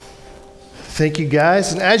Thank you,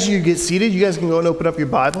 guys. And as you get seated, you guys can go and open up your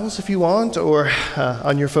Bibles if you want, or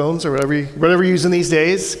on your phones, or whatever you're using these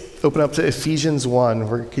days. Open up to Ephesians 1.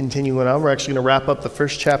 We're continuing on. We're actually going to wrap up the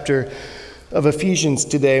first chapter of Ephesians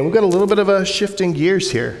today. And we've got a little bit of a shifting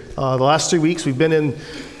gears here. The last 3 weeks, we've been in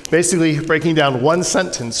basically breaking down one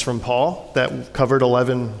sentence from Paul that covered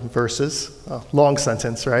 11 verses. Long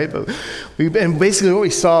sentence, right? But basically what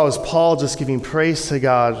we saw was Paul just giving praise to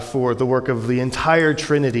God for the work of the entire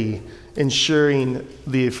Trinity ensuring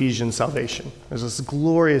the Ephesian salvation. There's this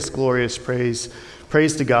glorious, glorious praise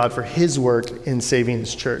to God for his work in saving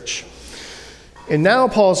his church. And now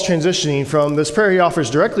Paul's transitioning from this prayer he offers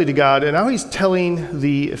directly to God, and now he's telling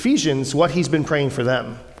the Ephesians what he's been praying for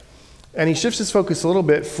them. And he shifts his focus a little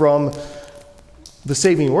bit from the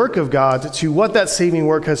saving work of God to what that saving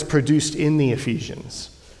work has produced in the Ephesians.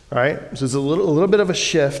 Right? So it's a little bit of a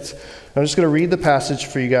shift. I'm just going to read the passage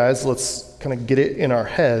for you guys. Let's kind of get it in our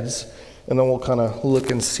heads, and then we'll kind of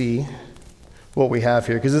look and see what we have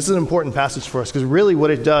here. Because this is an important passage for us, because really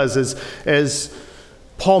what it does is, as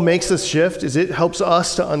Paul makes this shift, is it helps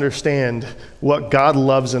us to understand what God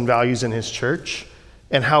loves and values in his church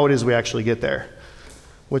and how it is we actually get there,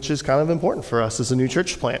 which is kind of important for us as a new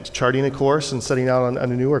church plant, charting a course and setting out on a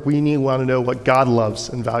new work. We want to know what God loves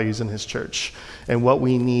and values in his church and what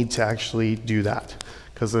we need to actually do that,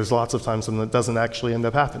 because there's lots of times when that doesn't actually end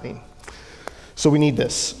up happening. So we need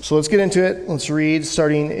this. So let's get into it. Let's read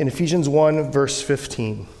starting in Ephesians 1, verse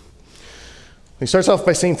 15. He starts off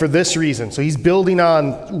by saying, for this reason. So he's building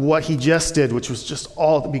on what he just did, which was just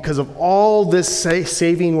all because of all this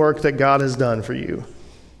saving work that God has done for you.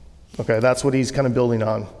 Okay, that's what he's kind of building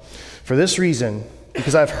on. For this reason,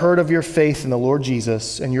 because I've heard of your faith in the Lord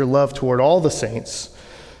Jesus and your love toward all the saints,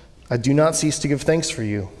 I do not cease to give thanks for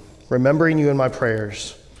you, remembering you in my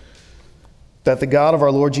prayers, that the God of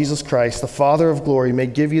our Lord Jesus Christ, the Father of glory, may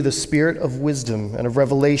give you the spirit of wisdom and of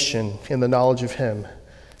revelation in the knowledge of him,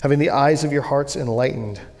 having the eyes of your hearts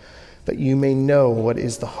enlightened, that you may know what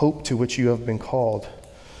is the hope to which you have been called,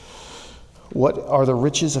 what are the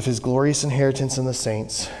riches of his glorious inheritance in the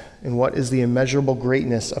saints, and what is the immeasurable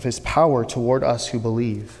greatness of his power toward us who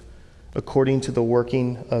believe, according to the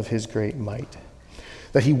working of his great might,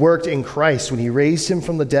 that he worked in Christ when he raised him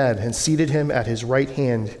from the dead and seated him at his right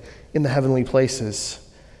hand in the heavenly places,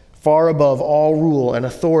 far above all rule and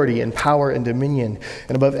authority and power and dominion,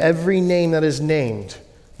 and above every name that is named,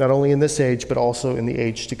 not only in this age, but also in the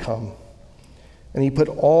age to come. And he put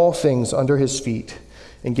all things under his feet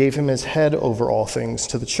and gave him his head over all things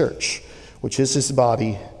to the church, which is his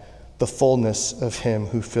body, the fullness of him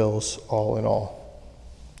who fills all in all.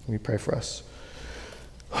 Let me pray for us.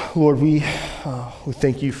 Lord, we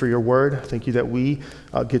thank you for your word. Thank you that we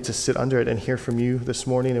get to sit under it and hear from you this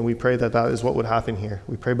morning, and we pray that that is what would happen here.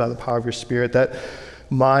 We pray by the power of your Spirit that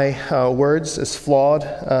my words, as flawed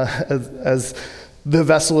as the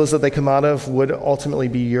vessel is that they come out of, would ultimately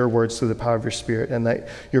be your words through the power of your Spirit, and that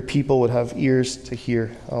your people would have ears to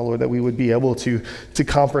hear, Lord, that we would be able to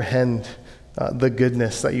comprehend the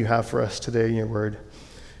goodness that you have for us today in your word.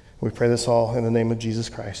 We pray this all in the name of Jesus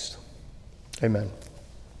Christ. Amen.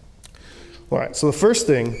 All right, so the first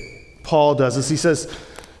thing Paul does is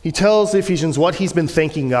he tells the Ephesians what he's been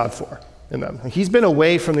thanking God for in them. He's been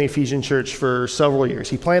away from the Ephesian church for several years.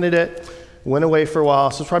 He planted it, went away for a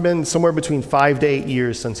while, so it's probably been somewhere between 5 to 8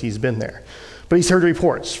 years since he's been there. But he's heard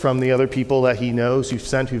reports from the other people that he knows,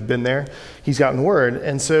 who've been there. He's gotten word,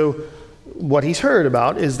 and so what he's heard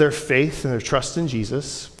about is their faith and their trust in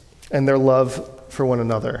Jesus and their love for one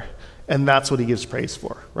another, and that's what he gives praise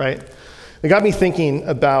for, right? It got me thinking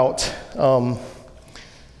about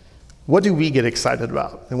what do we get excited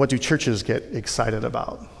about, and what do churches get excited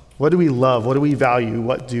about? What do we love? What do we value?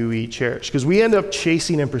 What do we cherish? Because we end up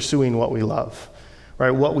chasing and pursuing what we love, right?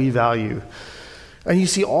 What we value. And you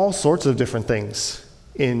see all sorts of different things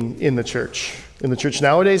in the church. In the church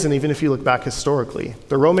nowadays, and even if you look back historically.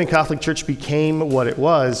 The Roman Catholic Church became what it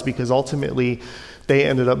was because ultimately they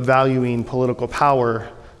ended up valuing political power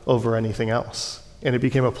over anything else. And it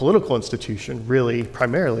became a political institution, really,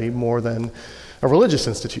 primarily, more than a religious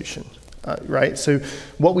institution, right? So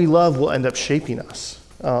what we love will end up shaping us.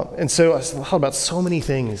 And so I thought about so many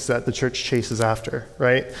things that the church chases after,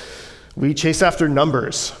 right? We chase after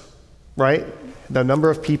numbers, right? The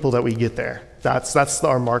number of people that we get there. That's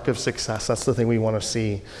our mark of success. That's the thing we want to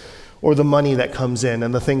see. Or the money that comes in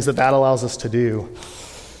and the things that allows us to do.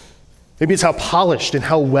 Maybe it's how polished and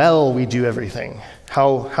how well we do everything.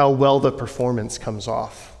 How well the performance comes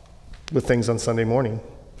off with things on Sunday morning.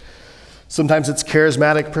 Sometimes it's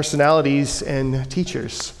charismatic personalities and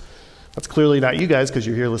teachers. That's clearly not you guys because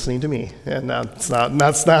you're here listening to me. And that's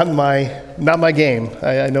not my game.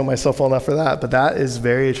 I know myself well enough for that, but that is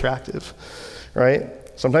very attractive, right?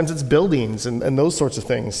 Sometimes it's buildings and those sorts of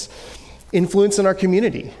things. Influence in our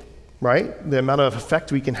community, right? The amount of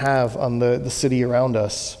effect we can have on the city around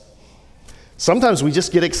us. Sometimes we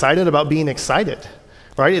just get excited about being excited,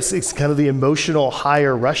 right? It's kind of the emotional high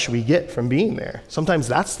or rush we get from being there. Sometimes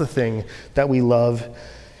that's the thing that we love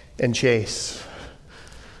and chase.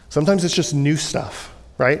 Sometimes it's just new stuff,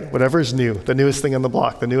 right? Whatever is new, the newest thing on the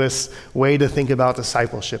block, the newest way to think about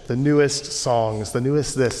discipleship, the newest songs, the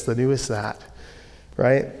newest this, the newest that,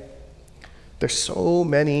 right? There's so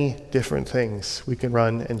many different things we can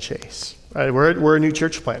run and chase. Right? We're a new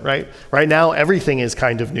church plant, right? Right now, everything is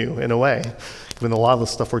kind of new in a way, even though a lot of the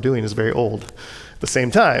stuff we're doing is very old at the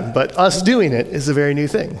same time. But us doing it is a very new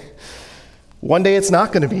thing. One day it's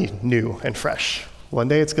not going to be new and fresh. One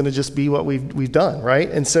day it's going to just be what we've done, right?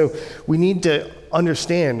 And so we need to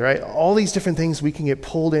understand, right? All these different things we can get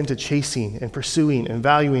pulled into chasing and pursuing and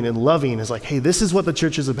valuing and loving is like, hey, this is what the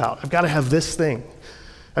church is about. I've got to have this thing.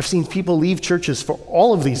 I've seen people leave churches for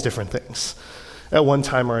all of these different things at one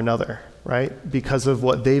time or another, right? Because of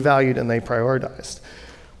what they valued and they prioritized.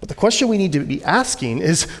 But the question we need to be asking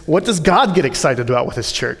is, what does God get excited about with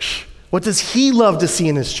his church? What does he love to see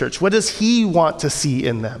in his church? What does he want to see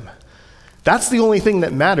in them? That's the only thing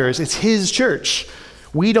that matters. It's his church.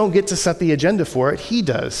 We don't get to set the agenda for it. He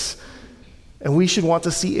does. And we should want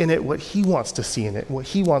to see in it what he wants to see in it, what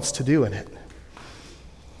he wants to do in it.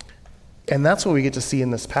 And that's what we get to see in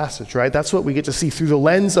this passage, right? That's what we get to see through the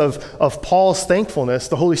lens of Paul's thankfulness.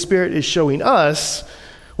 The Holy Spirit is showing us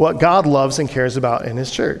what God loves and cares about in his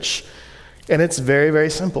church. And it's very, very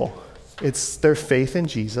simple. It's their faith in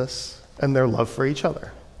Jesus and their love for each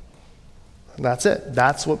other. And that's it.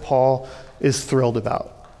 That's what Paul is thrilled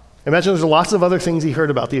about. Imagine there's lots of other things he heard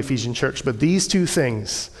about the Ephesian church, but these two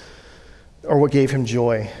things are what gave him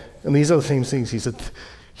joy. And these are the same things he said.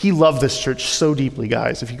 He loved this church so deeply,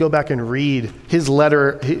 guys. If you go back and read his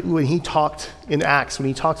letter, when he talked in Acts, when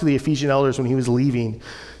he talked to the Ephesian elders when he was leaving,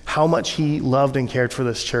 how much he loved and cared for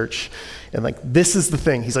this church. And like, this is the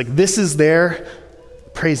thing. He's like, this is their,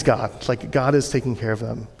 praise God. It's like God is taking care of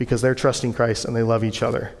them because they're trusting Christ and they love each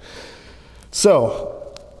other.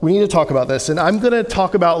 So we need to talk about this. And I'm going to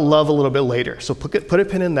talk about love a little bit later. So put a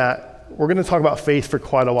pin in that. We're going to talk about faith for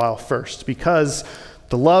quite a while first because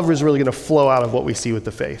the love is really going to flow out of what we see with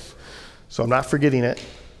the faith. So I'm not forgetting it.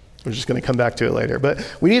 We're just going to come back to it later.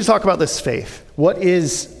 But we need to talk about this faith. What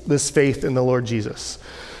is this faith in the Lord Jesus?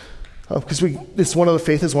 Because faith is one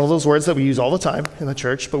of those words that we use all the time in the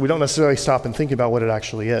church, but we don't necessarily stop and think about what it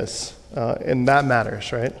actually is. And that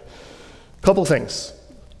matters, right? A couple things.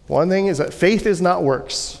 One thing is that faith is not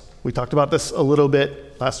works. We talked about this a little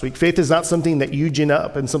bit last week. Faith is not something that you gin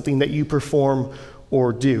up and something that you perform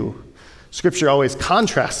or do. Scripture always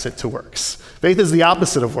contrasts it to works. Faith is the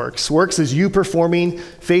opposite of works. Works is you performing.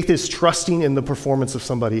 Faith is trusting in the performance of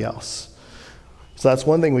somebody else. So that's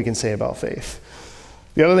one thing we can say about faith.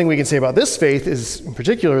 The other thing we can say about this faith is, in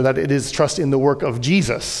particular, that it is trust in the work of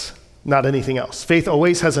Jesus, not anything else. Faith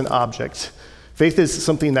always has an object. Faith is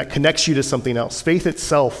something that connects you to something else. Faith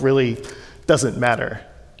itself really doesn't matter.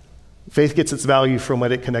 Faith gets its value from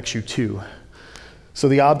what it connects you to. So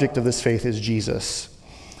the object of this faith is Jesus.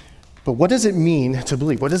 But what does it mean to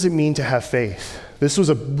believe? What does it mean to have faith? This was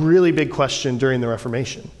a really big question during the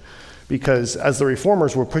Reformation, because as the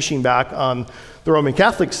Reformers were pushing back on the Roman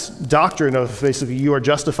Catholics' doctrine of basically you are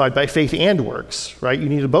justified by faith and works, right? You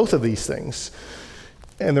needed both of these things.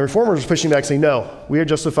 And the Reformers were pushing back saying, no, we are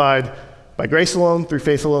justified by grace alone, through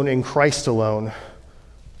faith alone, in Christ alone.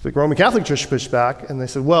 The Roman Catholic Church pushed back and they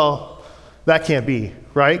said, well, that can't be,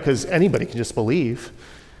 right? Because anybody can just believe.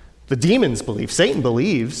 The demons believe, Satan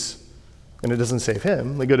believes, and it doesn't save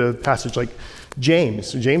him. They go to a passage like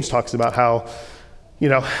James. James talks about how,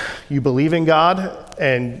 you believe in God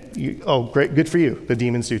and great, good for you. The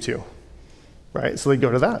demons do too, right? So they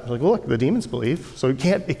go to that. They're like, well, look, the demons believe. So it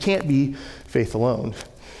can't be faith alone.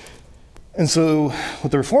 And so what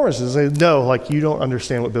the Reformers is, they no, you don't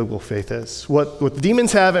understand what biblical faith is. What the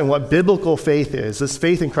demons have and what biblical faith is, this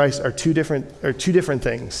faith in Christ are two different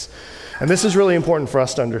things. And this is really important for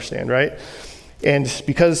us to understand, right? And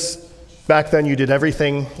because back then you did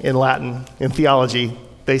everything in Latin, in theology,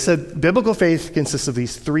 they said biblical faith consists of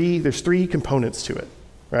there's three components to it,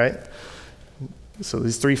 right? So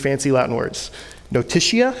these three fancy Latin words: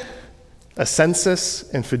 notitia,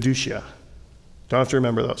 assensus, and fiducia. Don't have to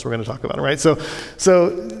remember those. We're going to talk about it, right? So,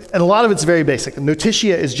 and a lot of it's very basic.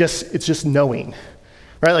 Notitia is just knowing,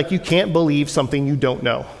 right? You can't believe something you don't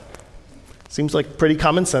know. Seems like pretty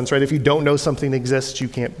common sense, right? If you don't know something exists, you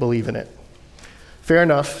can't believe in it. Fair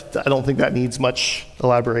enough. I don't think that needs much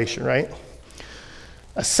elaboration, right?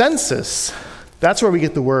 Assensus, that's where we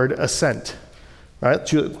get the word assent, right?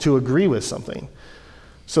 To agree with something.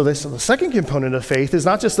 So the second component of faith is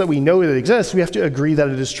not just that we know it exists, we have to agree that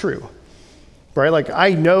it is true, right? Like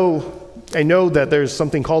I know that there's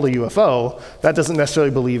something called a UFO. That doesn't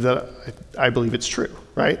necessarily believe that I believe it's true,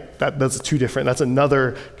 right? That's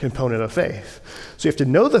another component of faith. So you have to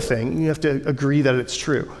know the thing, you have to agree that it's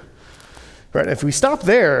true, right? If we stop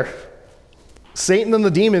there, Satan and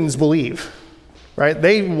the demons believe, right?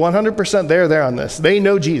 They 100% they're there on this. They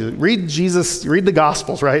know Jesus. Read the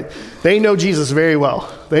Gospels, right? They know Jesus very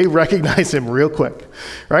well. They recognize him real quick,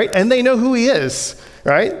 right? And they know who he is,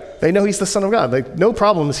 right? They know he's the Son of God. Like, no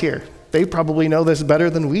problems here. They probably know this better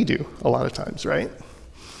than we do a lot of times, right?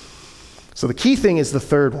 So the key thing is the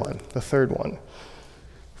third one.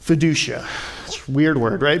 Fiducia. It's a weird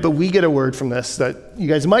word, right? But we get a word from this that you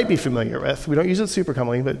guys might be familiar with. We don't use it super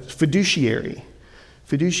commonly, but fiduciary.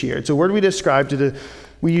 Fiduciary. It's a word we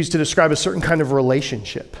use to describe a certain kind of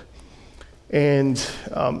relationship. And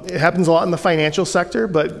it happens a lot in the financial sector,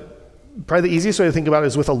 but probably the easiest way to think about it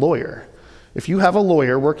is with a lawyer. If you have a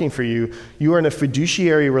lawyer working for you, you are in a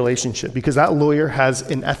fiduciary relationship because that lawyer has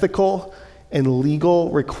an ethical and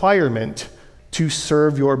legal requirement to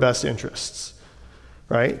serve your best interests,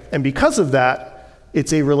 right? And because of that,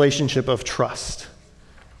 it's a relationship of trust.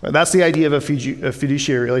 Right? That's the idea of a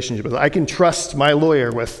fiduciary relationship. I can trust my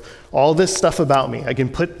lawyer with all this stuff about me. I can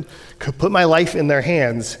put my life in their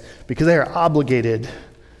hands because they are obligated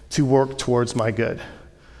to work towards my good,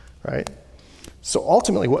 right? So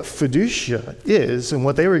ultimately what fiducia is and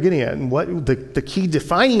what they were getting at and what the key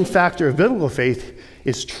defining factor of biblical faith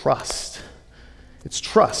is trust. It's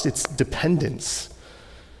trust. It's dependence.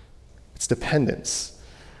 It's dependence.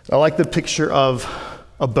 I like the picture of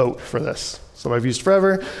a boat for this. So I've used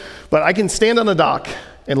forever, but I can stand on a dock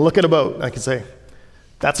and look at a boat and I can say,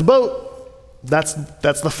 that's a boat. That's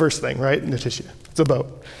the first thing, right? Letitia, it's a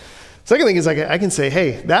boat. Second thing is I can say,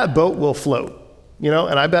 hey, that boat will float. And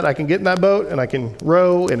I bet I can get in that boat and I can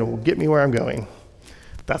row and it will get me where I'm going.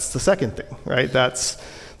 That's the second thing, right? That's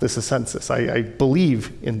this assensus. I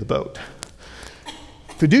believe in the boat.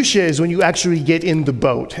 Fiducia is when you actually get in the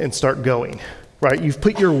boat and start going, right? You've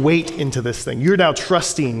put your weight into this thing. You're now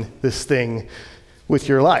trusting this thing with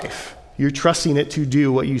your life. You're trusting it to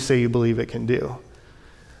do what you say you believe it can do.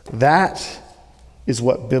 That is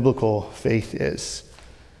what biblical faith is.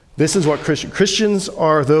 This is what Christians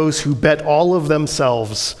are those who bet all of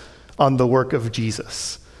themselves on the work of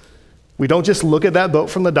Jesus. We don't just look at that boat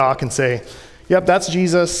from the dock and say, yep, that's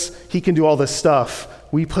Jesus. He can do all this stuff.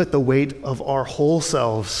 We put the weight of our whole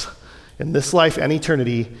selves in this life and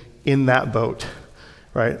eternity in that boat,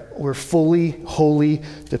 right? We're fully, wholly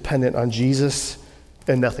dependent on Jesus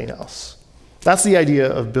and nothing else. That's the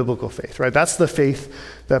idea of biblical faith, right? That's the faith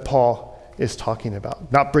that Paul is talking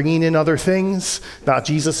about. Not bringing in other things, not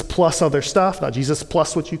Jesus plus other stuff, not Jesus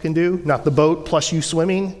plus what you can do, not the boat plus you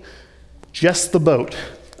swimming, just the boat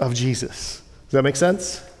of Jesus. Does that make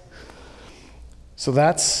sense? So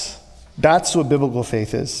that's what biblical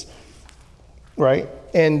faith is, right?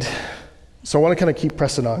 And so I want to kind of keep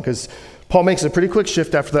pressing on because Paul makes a pretty quick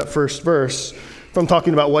shift after that first verse from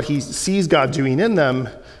talking about what he sees God doing in them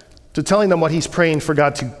to telling them what he's praying for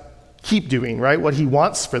God to keep doing, right? What he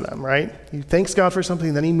wants for them, right? He thanks God for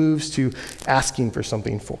something, then he moves to asking for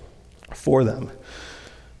something for them.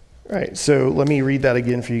 All right, so let me read that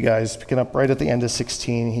again for you guys, picking up right at the end of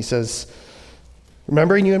 16. He says,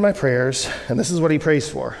 remembering you in my prayers, and this is what he prays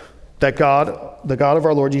for, that God, the God of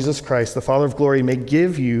our Lord Jesus Christ, the Father of glory, may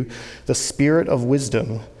give you the spirit of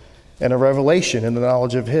wisdom and a revelation in the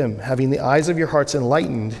knowledge of him, having the eyes of your hearts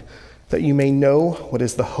enlightened, that you may know what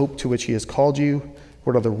is the hope to which he has called you,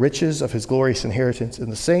 what are the riches of his glorious inheritance in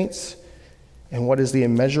the saints, and what is the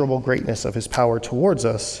immeasurable greatness of his power towards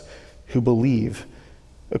us who believe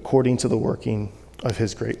according to the working of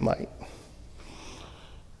his great might.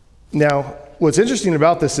 Now, what's interesting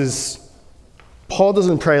about this is Paul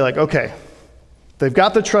doesn't pray like, okay, they've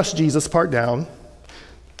got the trust Jesus part down.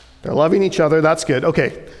 They're loving each other. That's good.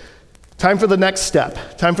 Okay, time for the next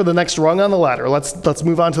step. Time for the next rung on the ladder. Let's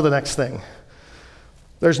move on to the next thing.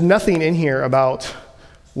 There's nothing in here about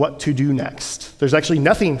what to do next. There's actually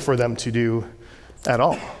nothing for them to do at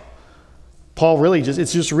all. Paul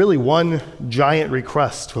it's just really one giant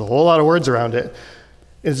request with a whole lot of words around it.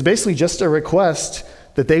 It's basically just a request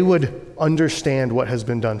that they would understand what has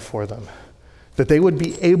been done for them, that they would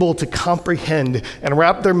be able to comprehend and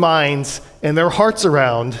wrap their minds and their hearts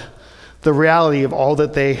around the reality of all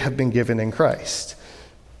that they have been given in Christ.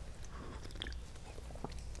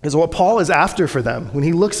 is what Paul is after for them. When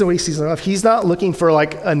he looks at what he sees in life, he's not looking for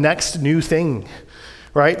like a next new thing,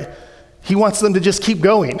 right? He wants them to just keep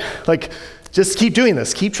going. Like, just keep doing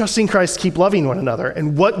this. Keep trusting Christ. Keep loving one another.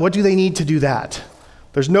 And what do they need to do that?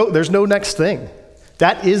 There's no next thing.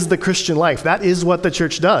 That is the Christian life. That is what the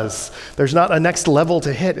church does. There's not a next level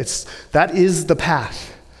to hit. That is the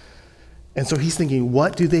path. And so he's thinking,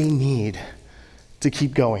 what do they need to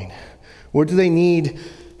keep going? What do they need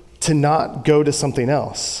to not go to something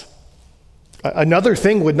else? Another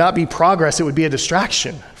thing would not be progress. It would be a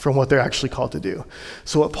distraction from what they're actually called to do.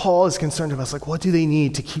 So what Paul is concerned about is like, what do they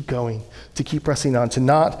need to keep going, to keep pressing on, to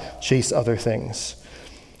not chase other things?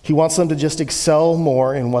 He wants them to just excel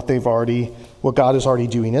more in what God is already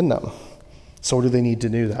doing in them. So what do they need to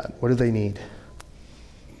do that? What do they need?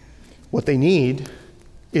 What they need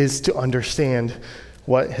is to understand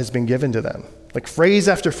what has been given to them. Like phrase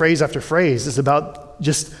after phrase after phrase is about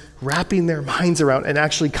just wrapping their minds around and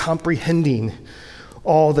actually comprehending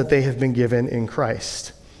all that they have been given in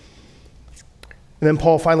Christ. And then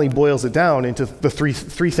Paul finally boils it down into the three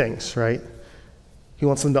things, right? He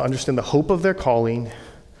wants them to understand the hope of their calling,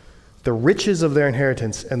 the riches of their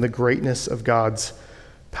inheritance, and the greatness of God's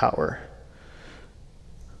power.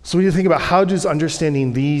 So when you think about how does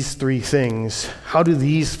understanding these three things, how do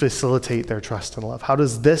these facilitate their trust and love? How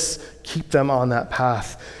does this keep them on that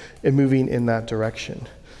path and moving in that direction,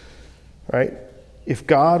 right? If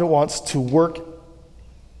God wants to work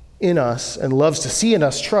in us and loves to see in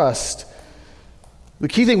us trust, the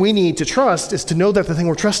key thing we need to trust is to know that the thing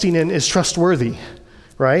we're trusting in is trustworthy,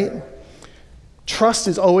 right? Trust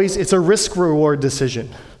is always, it's a risk-reward decision,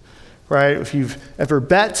 right? If you've ever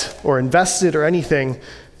bet or invested or anything,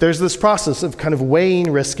 there's this process of kind of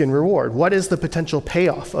weighing risk and reward. What is the potential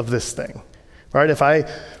payoff of this thing, right? If I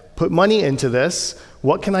put money into this,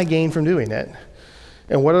 what can I gain from doing it?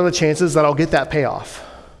 And what are the chances that I'll get that payoff,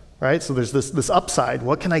 right? So there's this upside.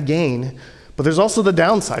 What can I gain? But there's also the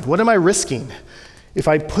downside. What am I risking? If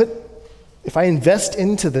I invest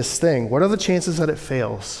into this thing, what are the chances that it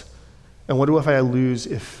fails? And what do if I lose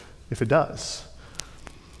if it does?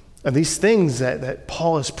 And these things that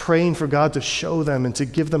Paul is praying for God to show them and to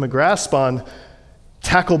give them a grasp on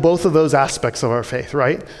tackle both of those aspects of our faith,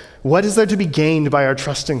 right? What is there to be gained by our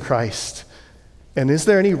trust in Christ? And is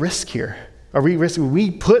there any risk here? Are we risking?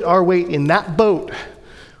 We put our weight in that boat.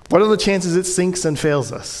 What are the chances it sinks and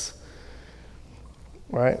fails us?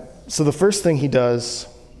 Right? So the first thing he does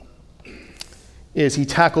is he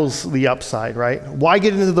tackles the upside, right? Why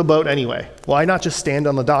get into the boat anyway? Why not just stand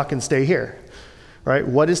on the dock and stay here? Right?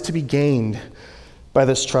 What is to be gained by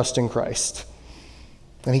this trust in Christ?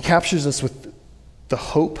 And he captures us with the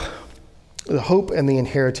hope and the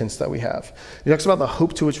inheritance that we have. He talks about the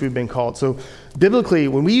hope to which we've been called. So biblically,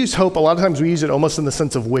 when we use hope, a lot of times we use it almost in the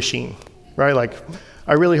sense of wishing, right? Like,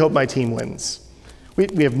 I really hope my team wins.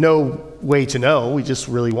 We have no way to know. We just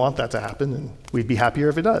really want that to happen, and we'd be happier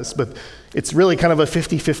if it does. But it's really kind of a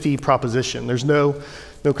 50-50 proposition. There's no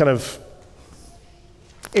kind of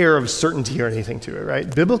air of certainty or anything to it,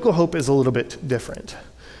 right? Biblical hope is a little bit different.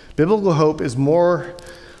 Biblical hope is more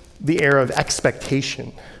the air of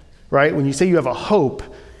expectation, right? When you say you have a hope,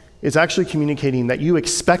 it's actually communicating that you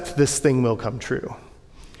expect this thing will come true.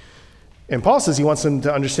 And Paul says he wants them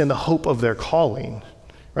to understand the hope of their calling,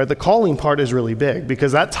 right? The calling part is really big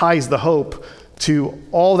because that ties the hope to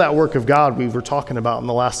all that work of God we were talking about in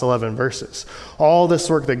the last 11 verses. All this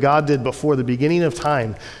work that God did before the beginning of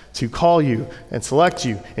time to call you and select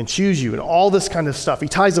you and choose you and all this kind of stuff. He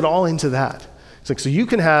ties it all into that. It's like, so you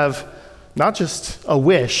can have not just a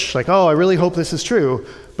wish, like, oh, I really hope this is true,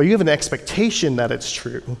 but you have an expectation that it's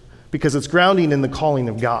true because it's grounding in the calling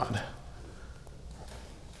of God.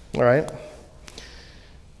 All right?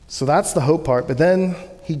 So that's the hope part. But then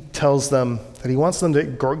he tells them that he wants them to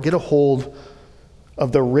get a hold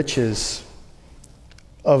of the riches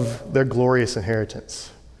of their glorious inheritance,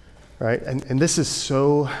 right? And this is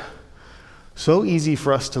so easy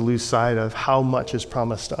for us to lose sight of how much is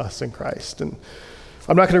promised to us in Christ. And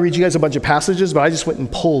I'm not going to read you guys a bunch of passages, but I just went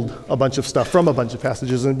and pulled a bunch of stuff from a bunch of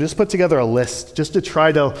passages and just put together a list just to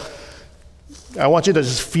try to, I want you to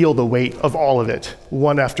just feel the weight of all of it,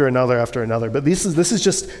 one after another. But this is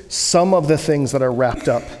just some of the things that are wrapped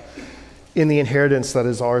up in the inheritance that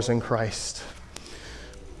is ours in Christ.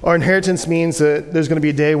 Our inheritance means that there's going to be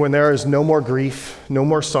a day when there is no more grief, no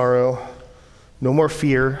more sorrow, no more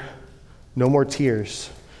fear, no more tears.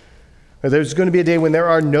 There's going to be a day when there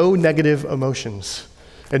are no negative emotions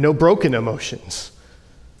and no broken emotions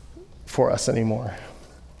for us anymore.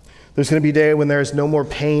 There's going to be a day when there is no more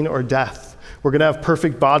pain or death. We're going to have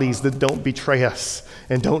perfect bodies that don't betray us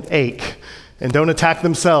and don't ache and don't attack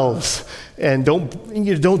themselves and don't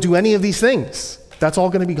do any of these things. That's all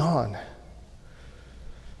going to be gone.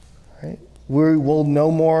 Right? We will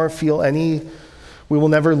no more we will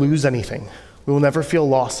never lose anything. We will never feel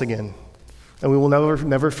loss again. And we will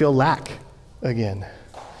never feel lack again.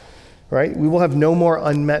 Right? We will have no more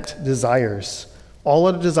unmet desires. All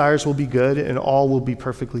of the desires will be good and all will be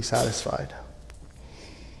perfectly satisfied.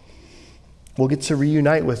 We'll get to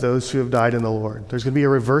reunite with those who have died in the Lord. There's going to be a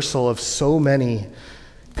reversal of so many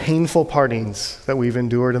painful partings that we've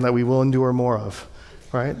endured and that we will endure more of,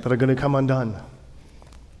 right? That are going to come undone.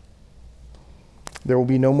 There will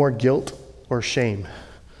be no more guilt or shame,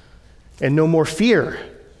 and no more fear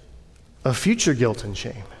of future guilt and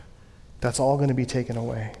shame. That's all going to be taken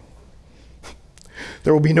away.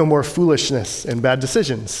 There will be no more foolishness and bad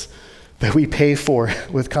decisions that we pay for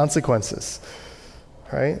with consequences,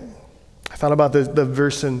 right? I thought about the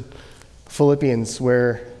verse in Philippians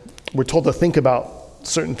where we're told to think about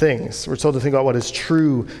certain things. We're told to think about what is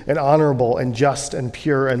true and honorable and just and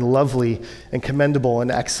pure and lovely and commendable and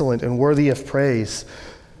excellent and worthy of praise.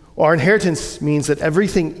 Our inheritance means that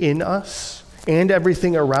everything in us and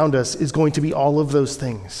everything around us is going to be all of those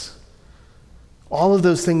things. All of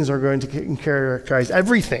those things are going to characterize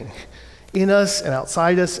everything in us and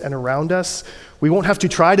outside us and around us. We won't have to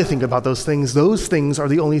try to think about those things. Those things are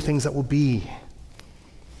the only things that will be.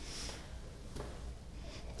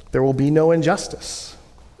 There will be no injustice.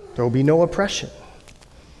 There will be no oppression.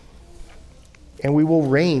 And we will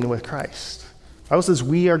reign with Christ. The Bible says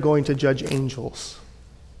we are going to judge angels,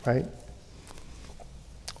 right?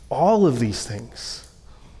 All of these things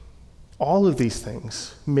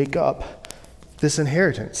make up this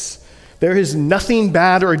inheritance. There is nothing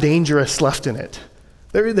bad or dangerous left in it.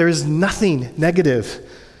 There is nothing negative,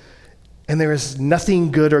 and there is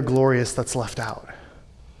nothing good or glorious that's left out.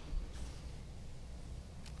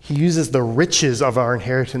 He uses the riches of our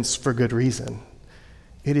inheritance for good reason.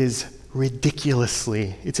 It is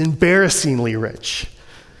it's embarrassingly rich,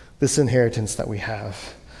 this inheritance that we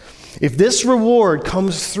have. If this reward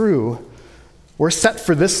comes through, we're set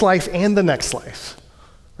for this life and the next life,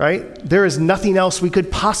 right? There is nothing else we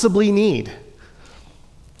could possibly need.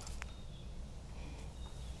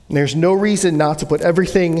 And there's no reason not to put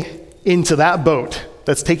everything into that boat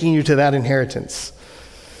that's taking you to that inheritance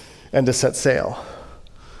and to set sail.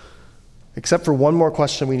 Except for one more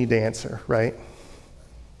question we need to answer, right?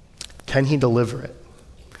 Can he deliver it?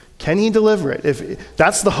 Can he deliver it? If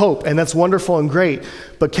that's the hope, and that's wonderful and great,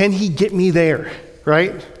 but can he get me there,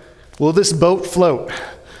 right? Will this boat float?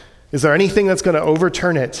 Is there anything that's going to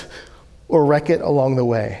overturn it or wreck it along the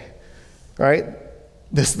way, right?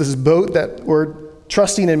 This boat that we're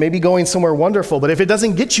trusting in, maybe going somewhere wonderful, but if it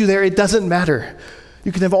doesn't get you there, it doesn't matter.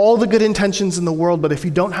 You can have all the good intentions in the world, but if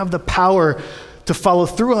you don't have the power to follow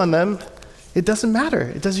through on them, it doesn't matter.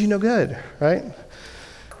 It does you no good, right?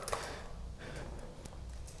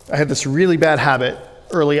 I had this really bad habit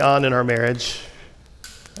early on in our marriage.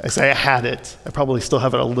 I say I had it. I probably still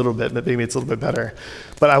have it a little bit, but maybe it's a little bit better.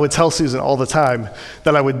 But I would tell Susan all the time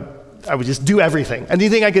that I would just do everything.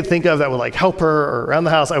 Anything I could think of that would like help her or around the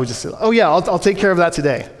house, I would just say, oh yeah, I'll take care of that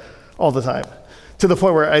today, all the time. To the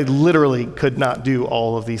point where I literally could not do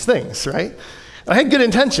all of these things, right? I had good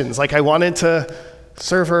intentions. Like I wanted to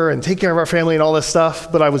serve her and take care of our family and all this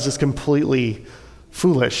stuff, but I was just completely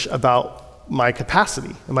foolish about my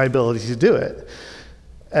capacity and my ability to do it.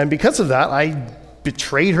 And because of that, I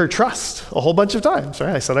betrayed her trust a whole bunch of times,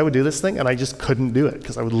 right? I said I would do this thing, and I just couldn't do it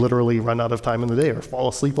because I would literally run out of time in the day or fall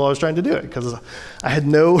asleep while I was trying to do it because I had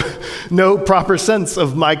no proper sense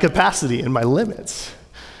of my capacity and my limits,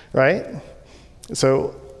 right?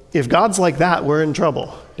 So if God's like that, we're in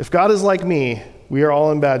trouble. If God is like me, we are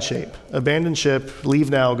all in bad shape. Abandon ship, leave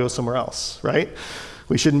now, go somewhere else, right?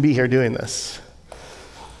 We shouldn't be here doing this.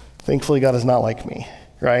 Thankfully, God is not like me,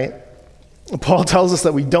 right? Paul tells us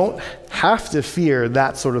that we don't have to fear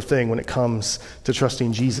that sort of thing when it comes to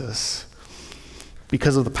trusting Jesus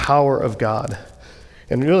because of the power of God.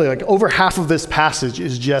 And really, like over half of this passage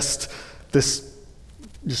is just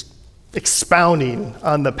expounding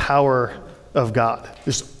on the power of God.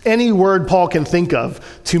 There's any word Paul can think of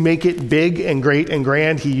to make it big and great and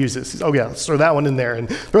grand, he uses. Oh yeah, let's throw that one in there and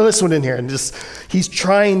throw this one in here. And he's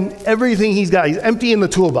trying everything he's got. He's emptying the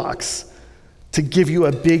toolbox to give you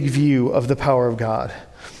a big view of the power of God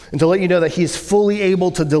and to let you know that he is fully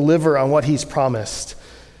able to deliver on what he's promised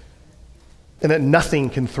and that nothing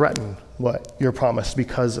can threaten what you're promised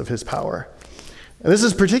because of his power. And this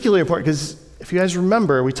is particularly important because if you guys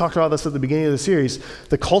remember, we talked about this at the beginning of the series,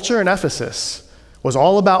 the culture in Ephesus was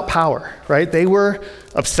all about power, right? They were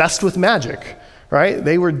obsessed with magic, right?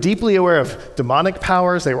 They were deeply aware of demonic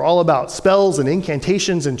powers. They were all about spells and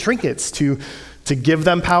incantations and trinkets to give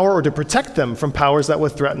them power or to protect them from powers that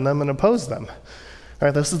would threaten them and oppose them. All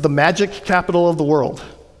right, this is the magic capital of the world,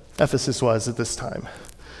 Ephesus was at this time.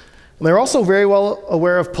 And they were also very well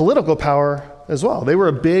aware of political power as well. They were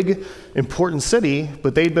a big, important city,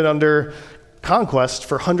 but they'd been under conquest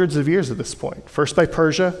for hundreds of years at this point. First by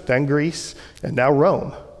Persia, then Greece, and now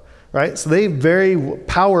Rome, right? So they very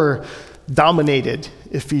power-dominated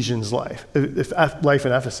Ephesians' life in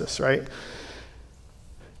Ephesus, right?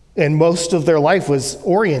 And most of their life was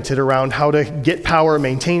oriented around how to get power,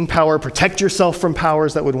 maintain power, protect yourself from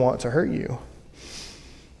powers that would want to hurt you.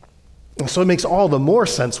 And so it makes all the more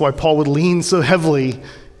sense why Paul would lean so heavily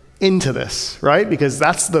into this, right? Because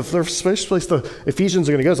that's the first place the Ephesians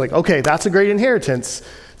are going to go. It's like, okay, that's a great inheritance.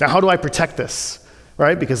 Now, how do I protect this,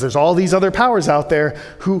 right? Because there's all these other powers out there.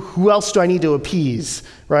 Who else do I need to appease,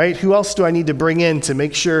 right? Who else do I need to bring in to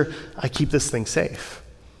make sure I keep this thing safe?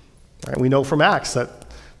 Right? We know from Acts that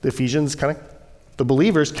the Ephesians the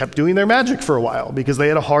believers kept doing their magic for a while because they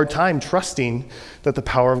had a hard time trusting that the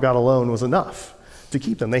power of God alone was enough to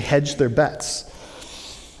keep them. They hedged their bets.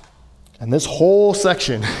 And this whole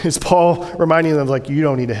section is Paul reminding them, like, you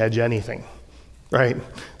don't need to hedge anything, right?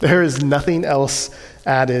 There is nothing else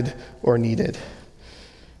added or needed,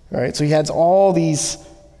 right? So he adds all these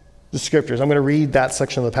descriptors. I'm going to read that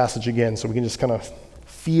section of the passage again so we can just kind of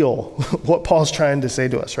feel what Paul's trying to say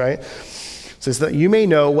to us, right? It says that you may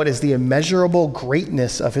know what is the immeasurable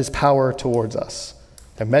greatness of his power towards us.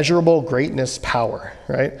 Immeasurable greatness, power,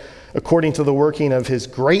 right? According to the working of his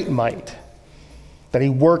great might, that he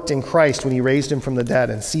worked in Christ when he raised him from the dead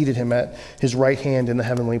and seated him at his right hand in the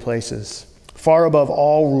heavenly places, far above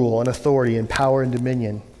all rule and authority and power and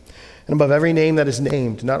dominion, and above every name that is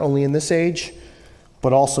named, not only in this age,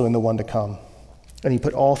 but also in the one to come. And he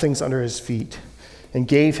put all things under his feet and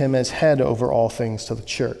gave him as head over all things to the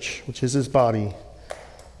church, which is his body,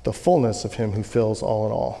 the fullness of him who fills all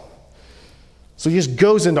in all. So he just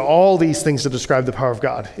goes into all these things to describe the power of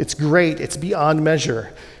God. It's great. It's beyond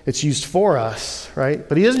measure. It's used for us, right?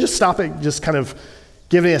 But he doesn't just stop at just kind of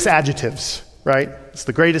giving us adjectives, right? It's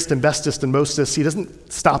the greatest and bestest and mostest. He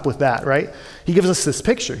doesn't stop with that, right? He gives us this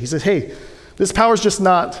picture. He says, hey, this power is just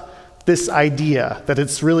not this idea that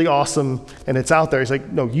it's really awesome and it's out there. He's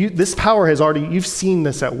like, no, this power has already, you've seen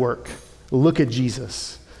this at work. Look at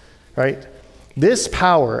Jesus, right? This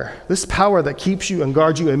power that keeps you and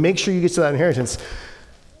guards you and makes sure you get to that inheritance,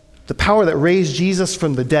 the power that raised Jesus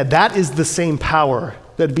from the dead, that is the same power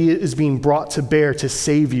that is being brought to bear to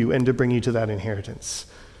save you and to bring you to that inheritance.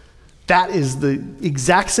 That is the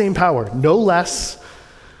exact same power, no less.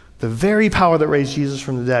 The very power that raised Jesus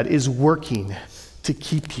from the dead is working to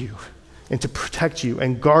keep you and to protect you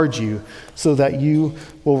and guard you so that you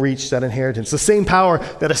will reach that inheritance. The same power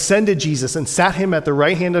that ascended Jesus and sat him at the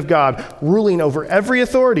right hand of God, ruling over every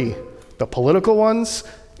authority, the political ones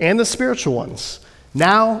and the spiritual ones.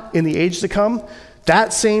 Now, in the age to come,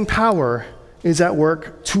 that same power is at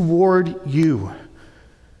work toward you.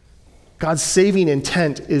 God's saving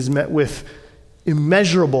intent is met with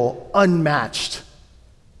immeasurable, unmatched,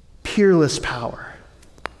 peerless power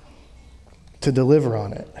to deliver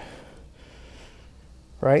on it.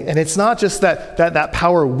 Right? And it's not just that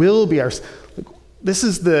power will be ours. This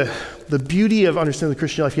is the beauty of understanding the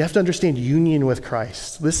Christian life. You have to understand union with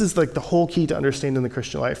Christ. This is like the whole key to understanding the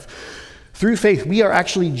Christian life. Through faith, we are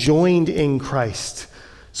actually joined in Christ.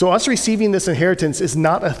 So us receiving this inheritance is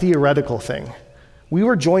not a theoretical thing. We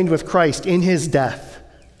were joined with Christ in his death.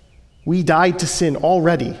 We died to sin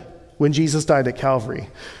already when Jesus died at Calvary.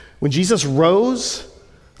 When Jesus rose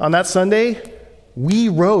on that Sunday, we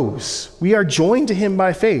rose. We are joined to him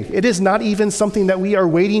by faith. It is not even something that we are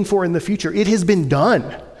waiting for in the future. It has been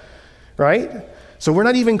done, right? So we're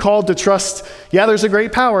not even called to trust, yeah, there's a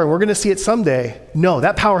great power, and we're going to see it someday. No,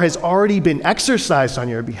 that power has already been exercised on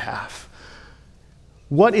your behalf.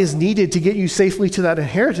 What is needed to get you safely to that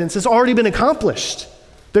inheritance has already been accomplished.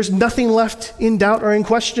 There's nothing left in doubt or in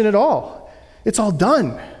question at all. It's all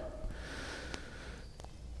done.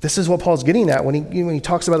 This is what Paul's getting at when he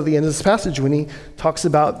talks about at the end of this passage, when he talks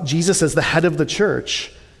about Jesus as the head of the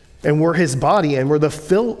church, and we're his body, and we're the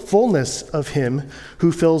fullness of him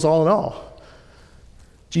who fills all in all.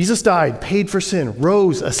 Jesus died, paid for sin,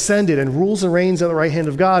 rose, ascended, and rules and reigns at the right hand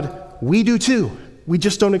of God. We do too. We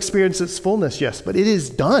just don't experience its fullness yet, but it is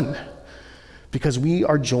done because we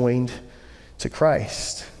are joined to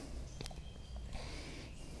Christ.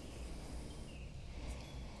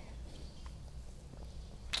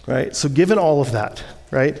 Right? So given all of that,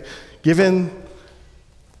 right? Given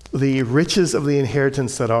the riches of the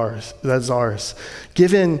inheritance that is ours,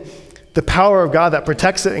 given the power of God that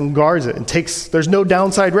protects it and guards it and there's no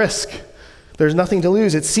downside risk. There's nothing to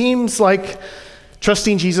lose. It seems like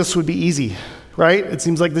trusting Jesus would be easy, right? It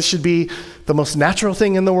seems like this should be the most natural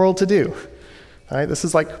thing in the world to do. Right? This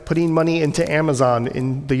is like putting money into Amazon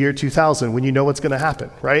in the year 2000 when you know what's going to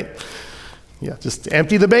happen, right? Yeah, just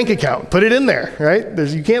empty the bank account, put it in there, right?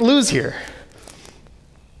 You can't lose here.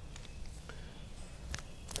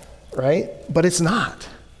 Right? But it's not.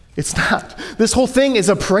 It's not. This whole thing is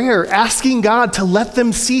a prayer asking God to let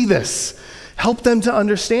them see this, help them to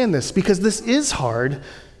understand this, because this is hard,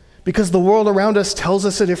 because the world around us tells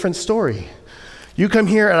us a different story. You come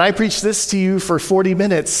here and I preach this to you for 40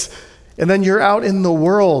 minutes, and then you're out in the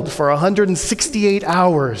world for 168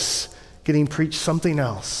 hours getting preached something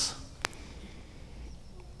else.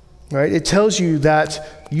 Right? It tells you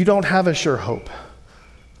that you don't have a sure hope,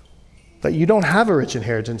 that you don't have a rich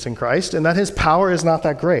inheritance in Christ, and that his power is not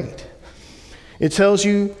that great. It tells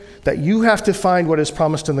you that you have to find what is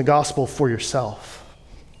promised in the gospel for yourself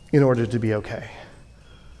in order to be okay.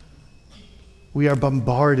 We are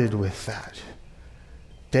bombarded with that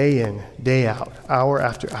day in, day out, hour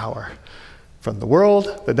after hour. From the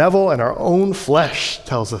world, the devil, and our own flesh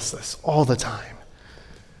tells us this all the time.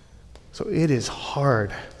 So it is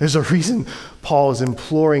hard. There's a reason Paul is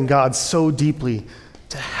imploring God so deeply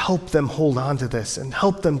to help them hold on to this and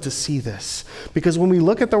help them to see this. Because when we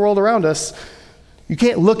look at the world around us, you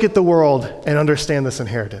can't look at the world and understand this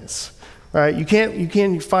inheritance. Right? You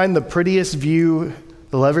can't find the prettiest view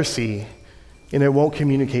they'll ever see, and it won't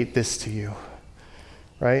communicate this to you.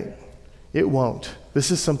 Right? It won't.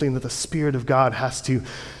 This is something that the Spirit of God has to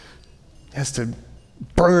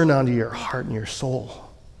burn onto your heart and your soul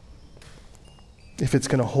if it's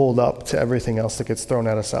going to hold up to everything else that gets thrown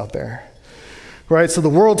at us out there. Right? So the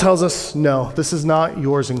world tells us, no, this is not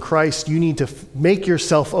yours in Christ. You need to make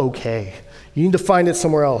yourself okay. You need to find it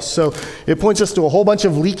somewhere else. So it points us to a whole bunch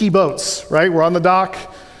of leaky boats, right? We're on the dock,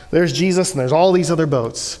 there's Jesus, and there's all these other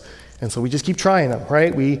boats. And so we just keep trying them,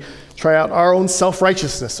 right? We try out our own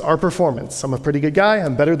self-righteousness, our performance. I'm a pretty good guy.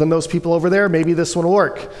 I'm better than those people over there. Maybe this one will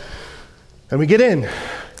work. And we get in,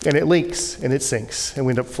 and it leaks, and it sinks, and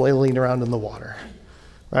we end up flailing around in the water,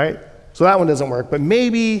 right? So that one doesn't work. But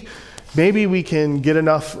maybe we can get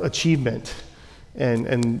enough achievement,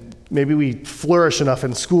 and maybe we flourish enough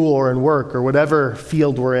in school or in work or whatever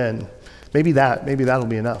field we're in. Maybe that'll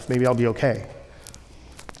be enough. Maybe I'll be okay.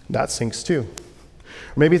 That sinks too.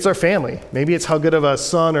 Or maybe it's our family. Maybe it's how good of a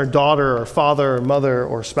son or daughter or father or mother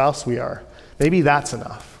or spouse we are. Maybe that's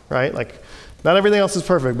enough, right? Like, not everything else is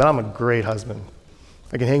perfect, but I'm a great husband.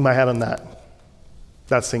 I can hang my hat on that.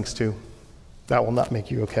 That sinks too. That will not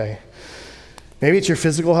make you okay. Maybe it's your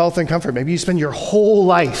physical health and comfort. Maybe you spend your whole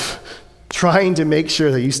life trying to make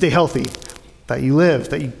sure that you stay healthy, that you live,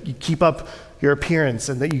 that you keep up your appearance,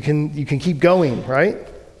 and that you can keep going, right?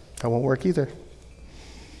 That won't work either.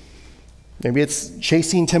 Maybe it's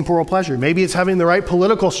chasing temporal pleasure. Maybe it's having the right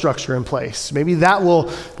political structure in place. Maybe that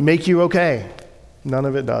will make you okay. None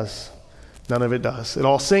of it does. None of it does. It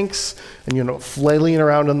all sinks, and you're flailing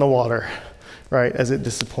around in the water, right, as it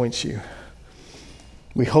disappoints you.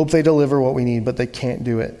 We hope they deliver what we need, but they can't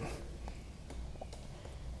do it.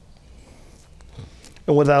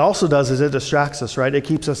 And what that also does is it distracts us, right? It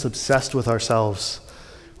keeps us obsessed with ourselves,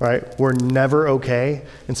 right? We're never okay.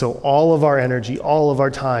 And so all of our energy, all of our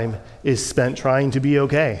time is spent trying to be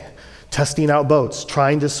okay, testing out boats,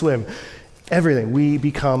 trying to swim, everything. We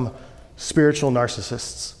become spiritual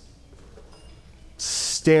narcissists,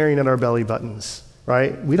 staring at our belly buttons,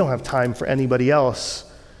 right? We don't have time for anybody else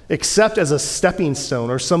except as a stepping stone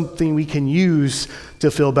or something we can use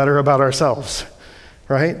to feel better about ourselves,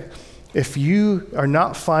 right? If you are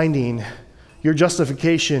not finding your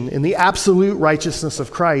justification in the absolute righteousness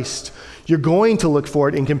of Christ, you're going to look for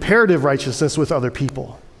it in comparative righteousness with other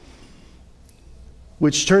people,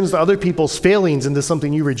 which turns the other people's failings into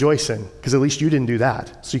something you rejoice in, because at least you didn't do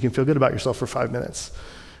that, so you can feel good about yourself for 5 minutes,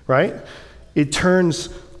 right? It turns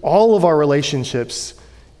all of our relationships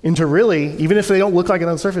into really, even if they don't look like it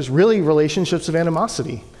on the surface, really relationships of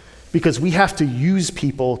animosity, because we have to use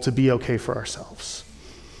people to be okay for ourselves,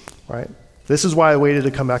 right? This is why I waited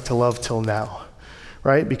to come back to love till now,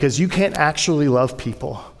 right? Because you can't actually love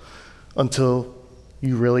people until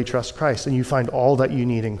you really trust Christ and you find all that you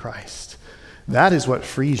need in Christ. That is what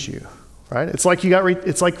frees you, right? It's like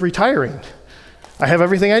it's like retiring. I have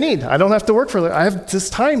everything I need. I don't have to work for it. I have this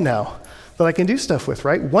time now that I can do stuff with,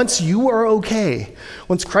 right? Once you are okay,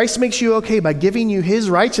 once Christ makes you okay by giving you his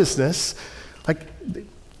righteousness, like,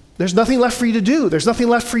 there's nothing left for you to do. There's nothing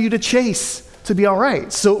left for you to chase to be all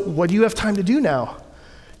right. So what do you have time to do now?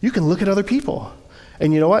 You can look at other people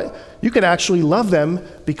And you know what? You can actually love them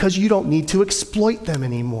because you don't need to exploit them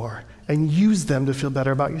anymore and use them to feel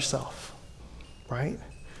better about yourself, right?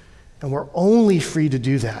 And we're only free to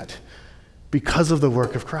do that because of the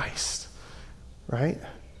work of Christ, right?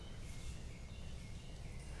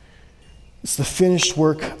 It's the finished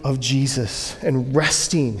work of Jesus, and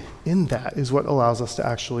resting in that is what allows us to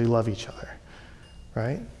actually love each other,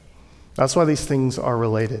 right? That's why these things are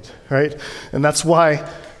related, right? And that's why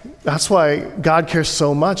God cares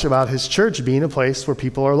so much about his church being a place where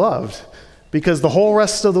people are loved. Because the whole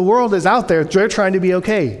rest of the world is out there, they're trying to be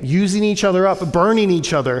okay, using each other up, burning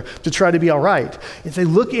each other to try to be all right. If they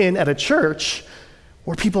look in at a church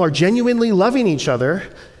where people are genuinely loving each other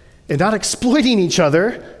and not exploiting each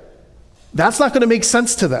other, that's not going to make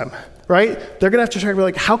sense to them, right? They're going to have to try to be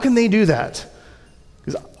like, how can they do that?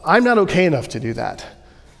 Because I'm not okay enough to do that.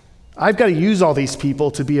 I've got to use all these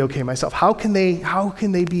people to be okay myself. How can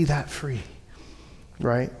they be that free,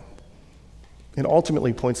 right? And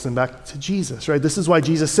ultimately points them back to Jesus, right? This is why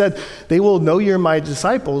Jesus said, they will know you're my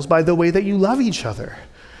disciples by the way that you love each other,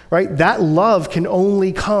 right? That love can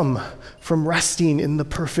only come from resting in the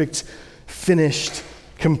perfect, finished,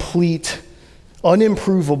 complete,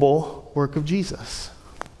 unimprovable work of Jesus.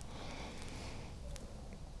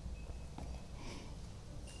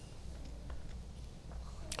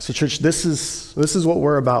 So church, this is what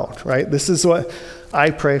we're about, right? This is what I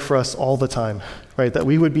pray for us all the time, right? That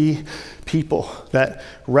we would be people that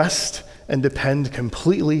rest and depend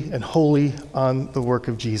completely and wholly on the work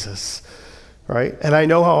of Jesus, right? And I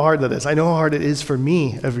know how hard that is. I know how hard it is for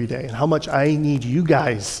me every day and how much I need you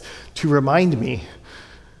guys to remind me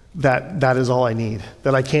that that is all I need,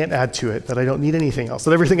 that I can't add to it, that I don't need anything else,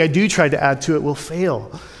 that everything I do try to add to it will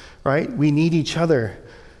fail, right? We need each other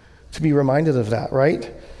to be reminded of that,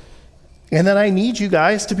 right? And then I need you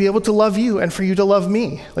guys to be able to love you and for you to love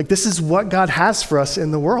me. Like, this is what God has for us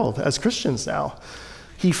in the world as Christians now.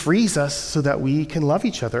 He frees us so that we can love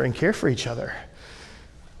each other and care for each other,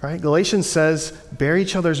 right? Galatians says, bear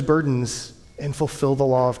each other's burdens and fulfill the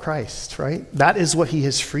law of Christ, right? That is what he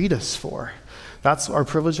has freed us for. That's our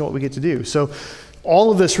privilege and what we get to do. So all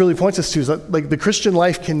of this really points us to is that, like, the Christian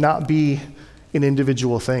life cannot be an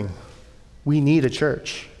individual thing. We need a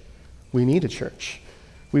church. We need a church.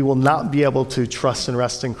 We will not be able to trust and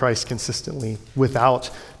rest in Christ consistently without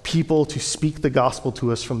people to speak the gospel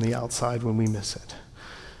to us from the outside when we miss it.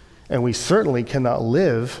 And we certainly cannot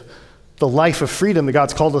live the life of freedom that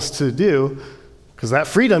God's called us to do, because that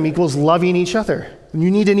freedom equals loving each other. And you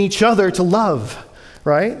need in each other to love,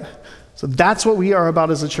 right? So that's what we are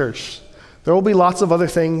about as a church. There will be lots of other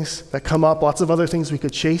things that come up, lots of other things we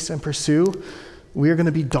could chase and pursue. We are going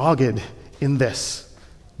to be dogged in this.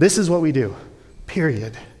 This is what we do,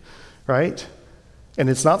 period, right? And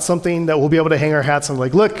it's not something that we'll be able to hang our hats on,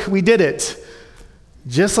 like, look, we did it.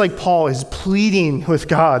 Just like Paul is pleading with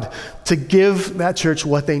God to give that church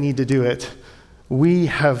what they need to do it, we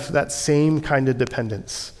have that same kind of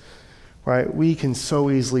dependence. Right? We can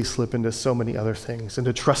so easily slip into so many other things,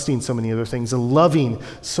 into trusting so many other things, and loving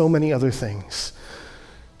so many other things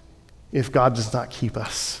if God does not keep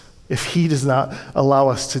us, if he does not allow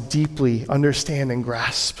us to deeply understand and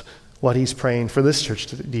grasp what he's praying for this church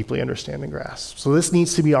to deeply understand and grasp. So this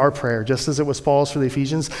needs to be our prayer, just as it was Paul's for the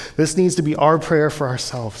Ephesians. This needs to be our prayer for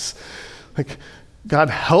ourselves. Like,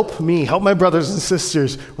 God, help me, help my brothers and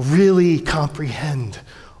sisters really comprehend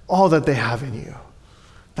all that they have in you.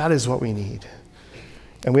 That is what we need.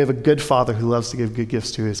 And we have a good Father who loves to give good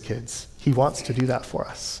gifts to his kids. He wants to do that for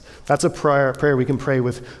us. That's a prayer we can pray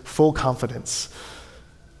with full confidence,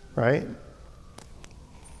 right?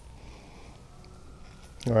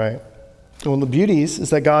 All right. One of the beauties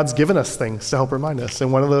is that God's given us things to help remind us.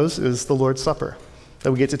 And one of those is the Lord's Supper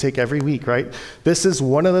that we get to take every week, right? This is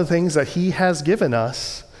one of the things that he has given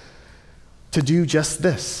us to do just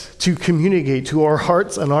this, to communicate to our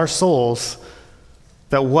hearts and our souls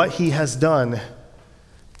that what he has done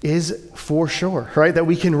is for sure, right? That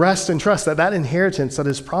we can rest and trust that that inheritance that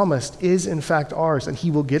is promised is in fact ours, and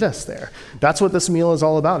he will get us there. That's what this meal is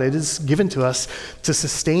all about. It is given to us to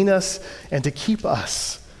sustain us and to keep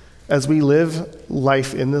us as we live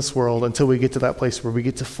life in this world until we get to that place where we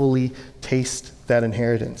get to fully taste that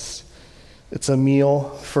inheritance. It's a meal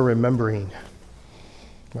for remembering,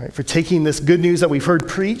 right? For taking this good news that we've heard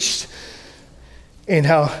preached and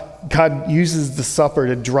how God uses the supper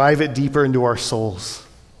to drive it deeper into our souls,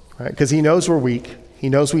 right? Because he knows we're weak. He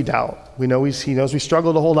knows we doubt. He knows we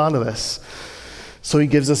struggle to hold on to this. So he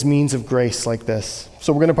gives us means of grace like this.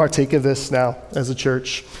 So we're going to partake of this now as a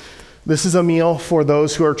church. This is a meal for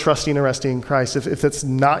those who are trusting and resting in Christ. If it's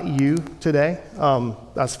not you today,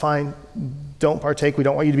 that's fine. don't partake, we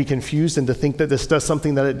don't want you to be confused and to think that this does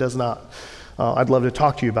something that it does not. I'd love to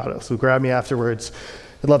talk to you about it. So grab me afterwards.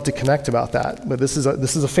 I'd love to connect about that. But this is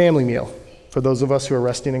a family meal for those of us who are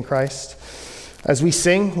resting in Christ. As we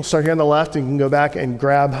sing, we'll start here on the left, and you can go back and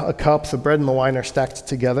grab a cup. The bread and the wine are stacked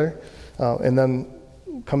together. And then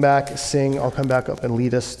come back, sing. I'll come back up and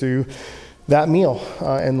lead us through that meal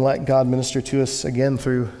and let God minister to us again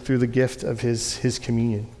through the gift of his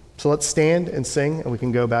communion. So let's stand and sing, and we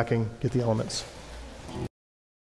can go back and get the elements.